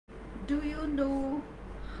Do you know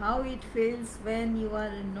how it feels when you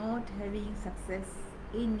are not having success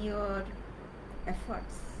in your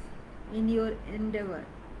efforts, in your endeavor?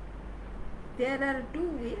 There are two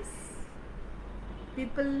ways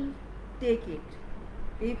people take it.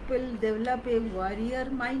 People develop a warrior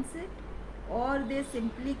mindset or they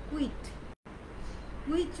simply quit.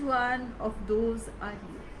 Which one of those are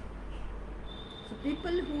you? So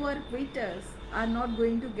people who are quitters are not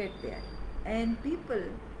going to get there, and people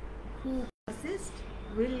who persist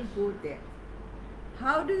will go there.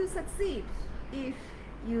 How do you succeed if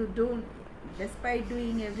you don't, despite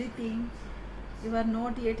doing everything, you are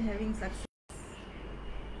not yet having success?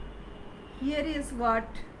 Here is what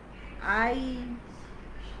I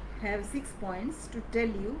have 6 points to tell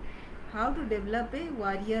you how to develop a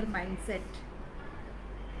warrior mindset.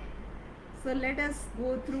 So let us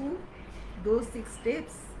go through those 6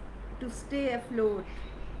 steps to stay afloat,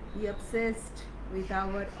 be obsessed with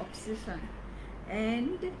our obsession,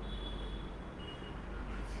 and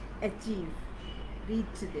achieve,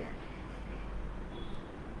 reach there.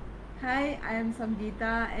 Hi, I am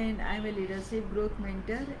Samgeeta and I am a leadership growth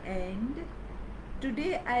mentor, and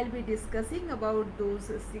today I'll be discussing about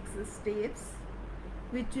those 6 steps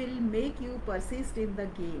which will make you persist in the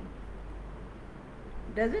game.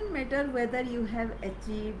 Doesn't matter whether you have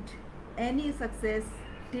achieved any success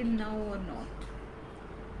till now or not.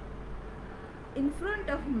 In front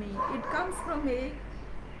of me, it comes from a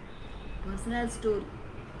personal story.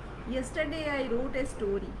 Yesterday I wrote a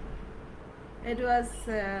story. It was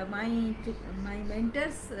my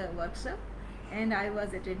mentor's workshop, and I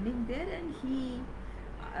was attending there, and he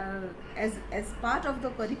as part of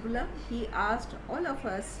the curriculum, he asked all of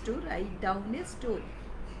us to write down a story.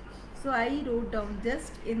 So I wrote down.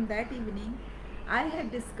 Just in that evening, I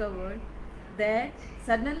had discovered that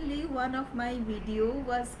suddenly one of my video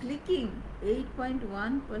was clicking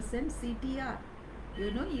 8.1% CTR.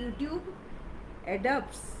 You know, YouTube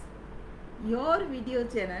adopts your video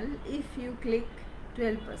channel if you click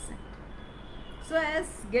 12%. So as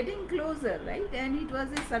getting closer, right, and it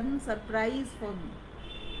was a sudden surprise for me.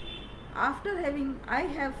 After having, I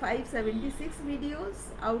have 576 videos.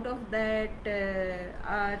 Out of that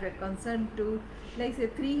are concerned to, like say,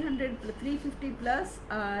 350 plus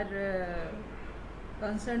are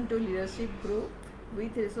concerned to leadership growth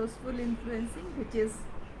with resourceful influencing, which is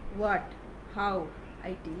how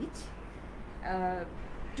I teach,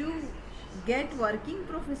 to get working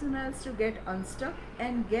professionals to get unstuck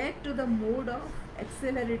and get to the mode of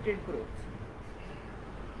accelerated growth.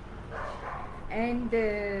 And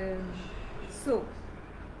so,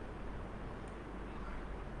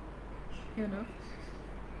 you know,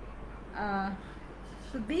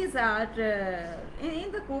 so these are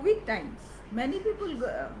in the COVID times, many people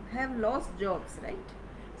have lost jobs, right?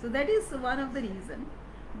 So that is one of the reason.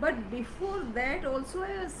 But before that also,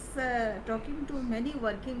 I was talking to many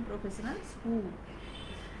working professionals who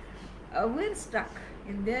were stuck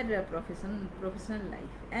in their professional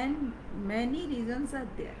life, and many reasons are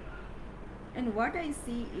there. And what I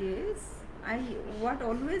see is, what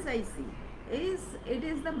always I see is, it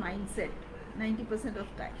is the mindset 90% of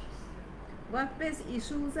time. Workplace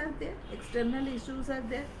issues are there, external issues are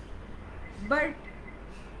there, but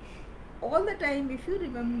all the time, if you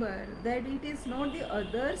remember that it is not the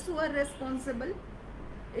others who are responsible,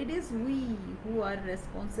 it is we who are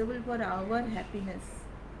responsible for our happiness,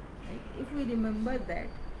 right? If we remember that,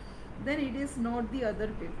 then it is not the other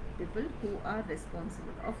people who are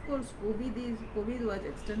responsible. Of course, COVID was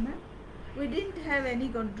external. We didn't have any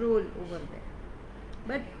control over that.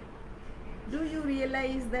 But do you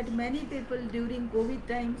realize that many people during COVID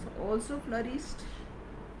times also flourished?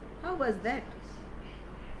 How was that?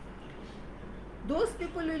 Those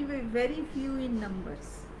people will be very few in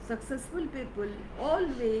numbers. Successful people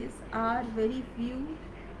always are very few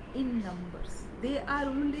in numbers. They are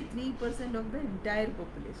only 3% of the entire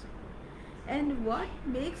population. And what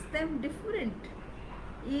makes them different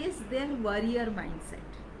is their warrior mindset.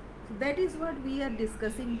 So that is what we are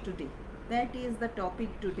discussing today. That is the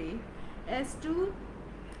topic today, as to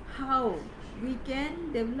how we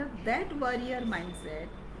can develop that warrior mindset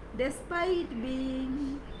despite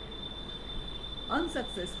being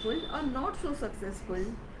unsuccessful or not so successful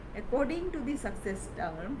according to the success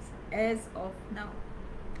terms as of now.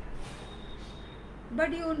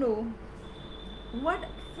 But you know what,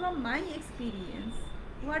 from my experience,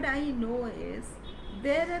 what I know is,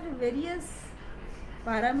 there are various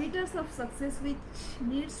parameters of success which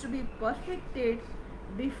needs to be perfected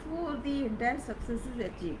before the entire success is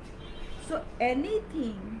achieved. So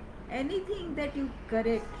anything that you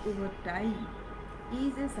correct over time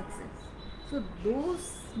is a success. So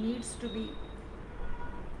those needs to be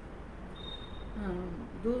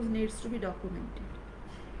those needs to be documented,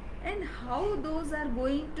 and how those are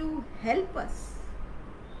going to help us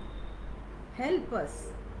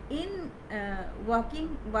in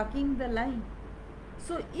walking the line.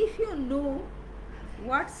 So if you know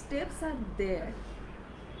what steps are there,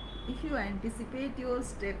 if you anticipate your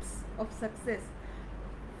steps of success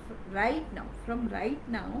right now, from right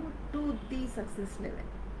now to the success level,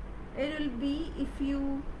 it will be, if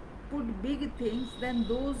you put big things, then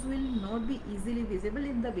those will not be easily visible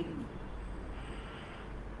in the beginning,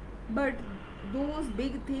 but those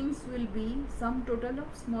big things will be sum total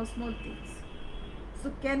of small things.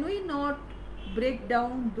 So can we not break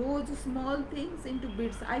down those small things into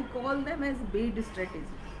bits? I call them as bid strategy.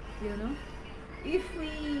 If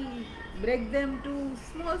we break them to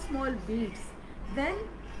small bits, then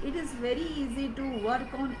it is very easy to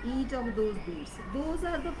work on each of those bits. Those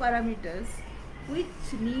are the parameters which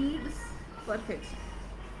needs perfection.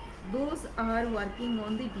 Those are working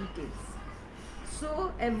on the details.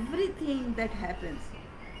 So everything that happens,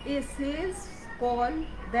 a sales call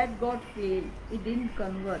that got failed, it didn't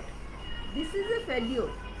convert, this is a failure.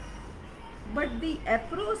 But the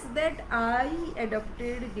approach that I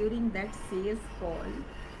adopted during that sales call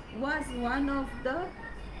was one of the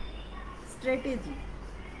strategy,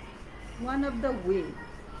 one of the way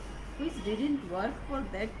which didn't work for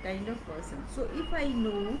that kind of person. So if I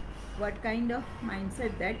know what kind of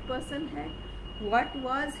mindset that person had, what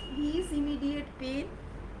was his immediate pain,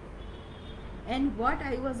 and what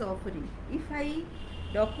I was offering, if I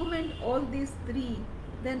document all these three,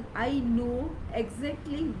 then I know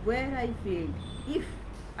exactly where I failed. If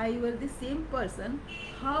I were the same person,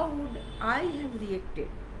 how would I have reacted?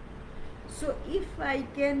 So if I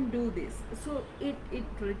can do this, so it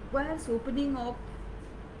requires opening up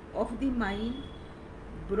of the mind,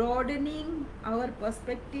 broadening our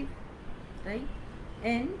perspective, right?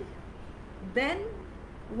 And then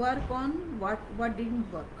work on what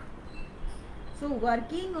didn't work. So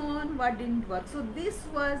working on what didn't work. So this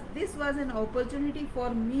was an opportunity for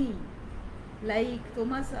me, like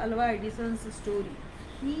Thomas Alva Edison's story.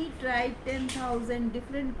 He tried 10,000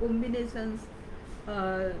 different combinations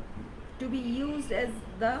to be used as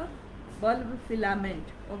the bulb filament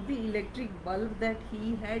of the electric bulb that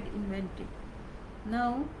he had invented.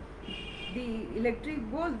 Now, the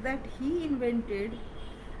electric bulb that he invented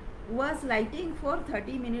was lighting for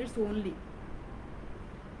 30 minutes only.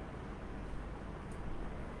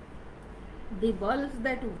 The bulbs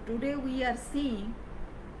that today we are seeing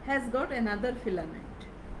has got another filament.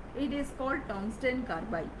 It is called tungsten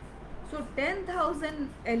carbide. So 10,000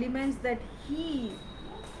 elements that he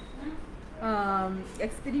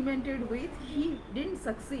experimented with, he didn't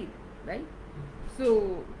succeed, right?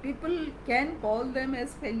 So people can call them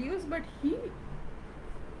as failures, but he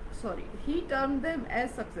termed them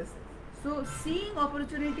as successes. So seeing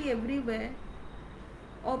opportunity everywhere,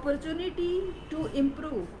 opportunity to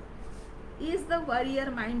improve, is the warrior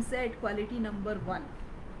mindset quality number 1.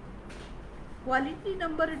 Quality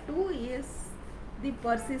number 2 is the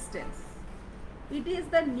persistence. It is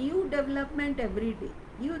the new development every day.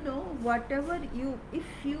 If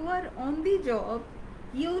you are on the job,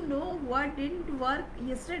 you know what didn't work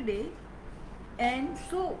yesterday, and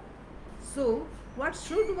so what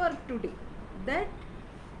should work today. That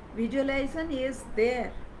visualization is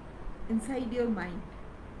there inside your mind,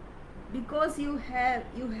 because you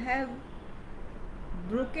have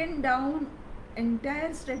broken down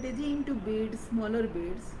entire strategy into smaller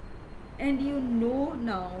bits, and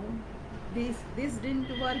now this didn't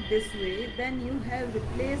work this way, then you have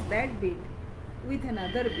replaced that bit with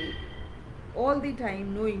another bit, all the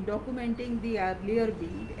time knowing, documenting the earlier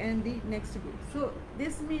bit and the next bit. So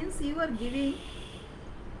this means you are giving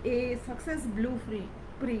a success blueprint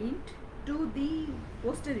to the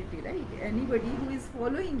posterity, right? Anybody who is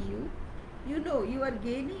following you, you are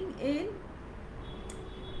gaining a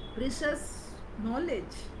precious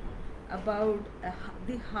knowledge about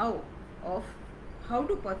the how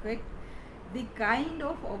to perfect the kind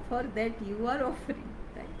of offer that you are offering,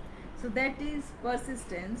 right? So that is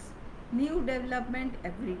persistence, new development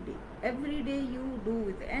every day you do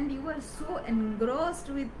with, and you are so engrossed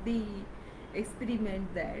with the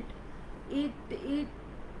experiment that it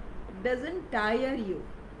doesn't tire you.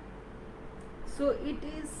 So it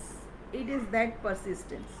is that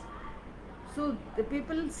persistence. So the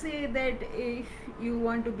people say that if you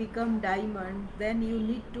want to become diamond, then you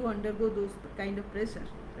need to undergo those kind of pressure,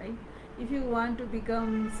 right? If you want to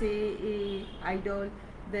become, say, a idol,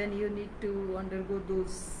 then you need to undergo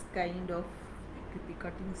those kind of the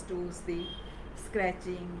cutting stones, the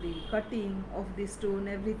scratching, the cutting of the stone,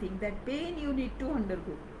 everything. That pain you need to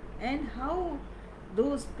undergo. And how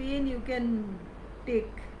those pain you can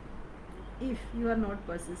take if you are not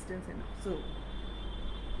persistent enough. So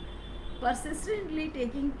persistently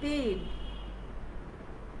taking pain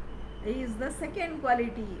is the second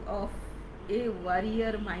quality of a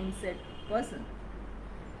warrior mindset person.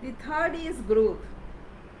 The third is growth.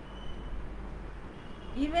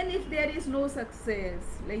 Even if there is no success,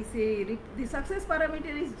 like say the success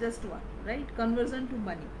parameter is just one, right? Conversion to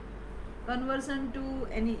money, conversion to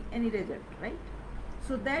any result, right?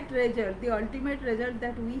 So that result, the ultimate result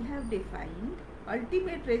that we have defined,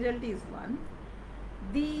 ultimate result is one.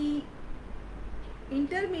 The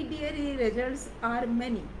intermediary results are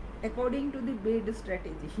many according to the bid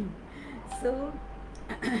strategy. So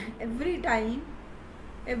every time,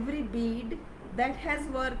 every bid that has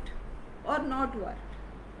worked or not worked,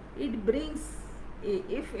 it brings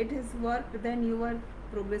if it has worked, then you are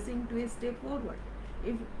progressing to a step forward.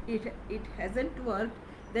 If it hasn't worked,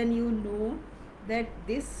 then you know that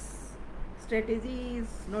this strategy is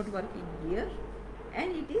not working here,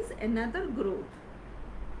 and it is another growth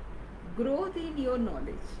in your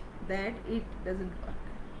knowledge that it doesn't work.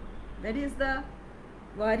 That is the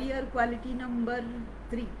warrior quality number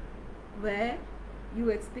 3, where you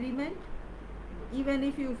experiment. Even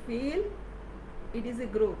if you fail, it is a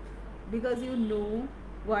growth because you know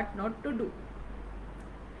what not to do.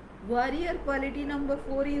 Warrior quality number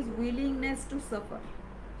 4 is willingness to suffer.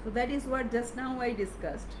 So that is what just now I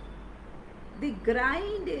discussed. The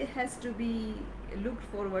grind has to be looked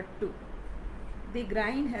forward to. The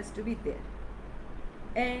grind has to be there.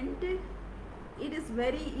 And it is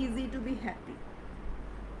very easy to be happy.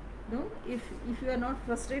 No, if you are not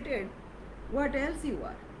frustrated, what else you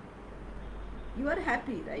are? You are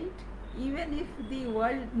happy, right? Even if the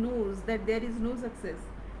world knows that there is no success,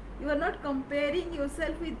 you are not comparing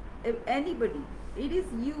yourself with anybody. It is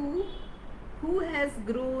you who has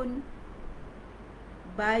grown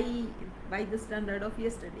by the standard of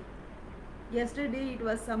yesterday. Yesterday it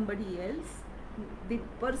was somebody else. The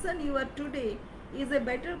person you are today is a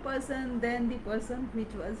better person than the person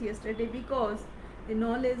which was yesterday, because the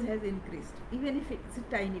knowledge has increased, even if it's a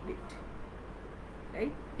tiny bit,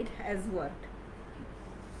 right? It has worked.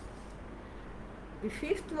 The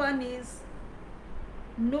fifth one is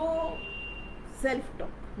no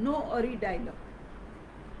self-talk, no awry dialogue.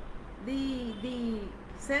 The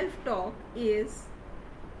self-talk is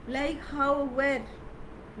like where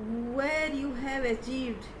you have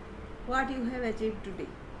achieved what you have achieved today.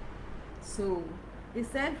 So the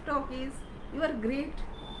self-talk is, you are great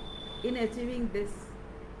in achieving this.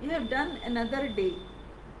 You have done another day,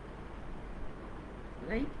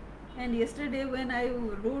 right? And yesterday when I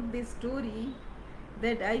wrote this story,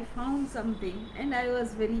 that I found something and I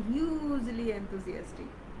was very hugely enthusiastic.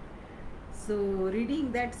 So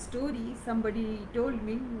reading that story, somebody told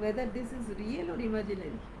me whether this is real or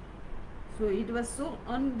imaginary. So it was so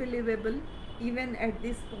unbelievable, even at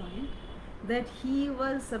this point, that he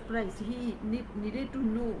was surprised. He needed to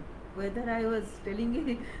know whether I was telling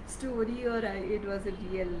a story or it was a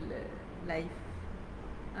real life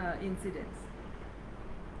incidents.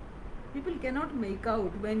 People cannot make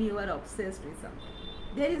out when you are obsessed with something.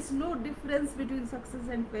 There is no difference between success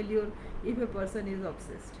and failure if a person is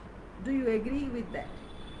obsessed. Do you agree with that?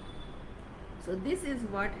 So this is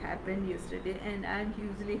what happened yesterday, and I am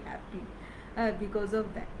hugely happy because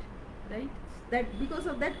of that, right? That because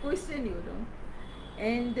of that question, you know.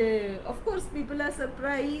 And of course people are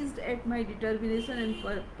surprised at my determination and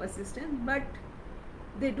persistence, but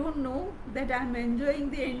they don't know that I am enjoying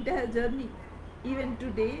the entire journey. Even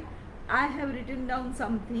today I have written down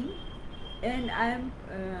something and I am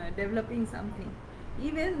developing something.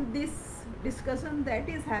 Even this discussion that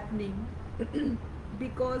is happening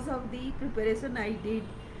because of the preparation I did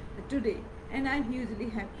today, and I am hugely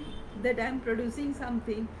happy that I am producing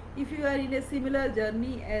something. If you are in a similar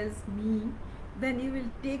journey as me, then you will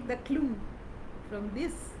take the clue from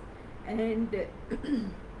this, and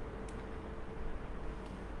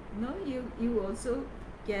no, you also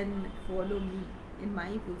can follow me in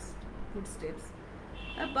my footsteps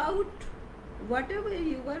about whatever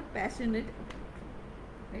you are passionate about,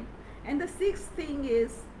 right? And the sixth thing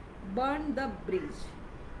is burn the bridge.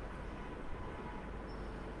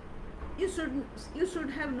 You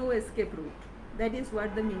should have no escape route. That is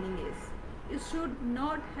what the meaning is. You should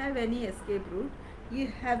not have any escape route.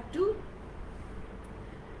 You have to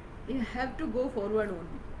go forward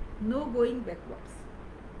only, no going backwards,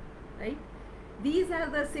 right? These are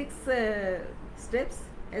the 6 steps.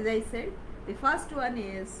 As I said, the first one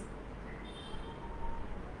is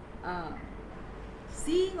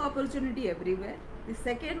seeing opportunity everywhere. The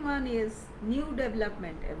second one is new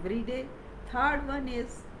development every day. Third one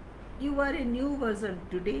is you are a new version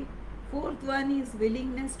today. Fourth one is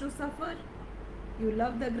willingness to suffer. You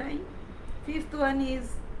love the grind. Fifth one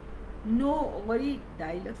is no worry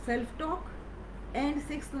dialogue, self-talk. And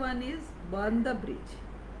sixth one is burn the bridge.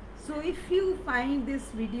 So if you find this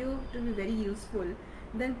video to be very useful,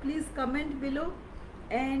 then please comment below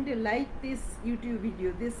and like this YouTube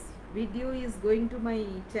video. This video is going to my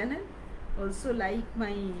channel. Also like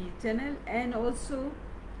my channel and also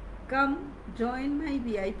come join my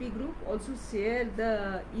VIP group. Also share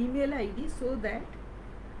the email ID so that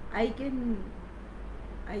I can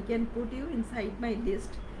put you inside my list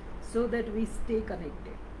so that we stay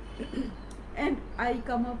connected. And I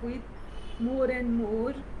come up with more and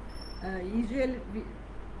more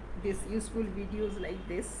this useful videos like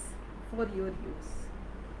this for your use.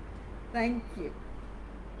 Thank you.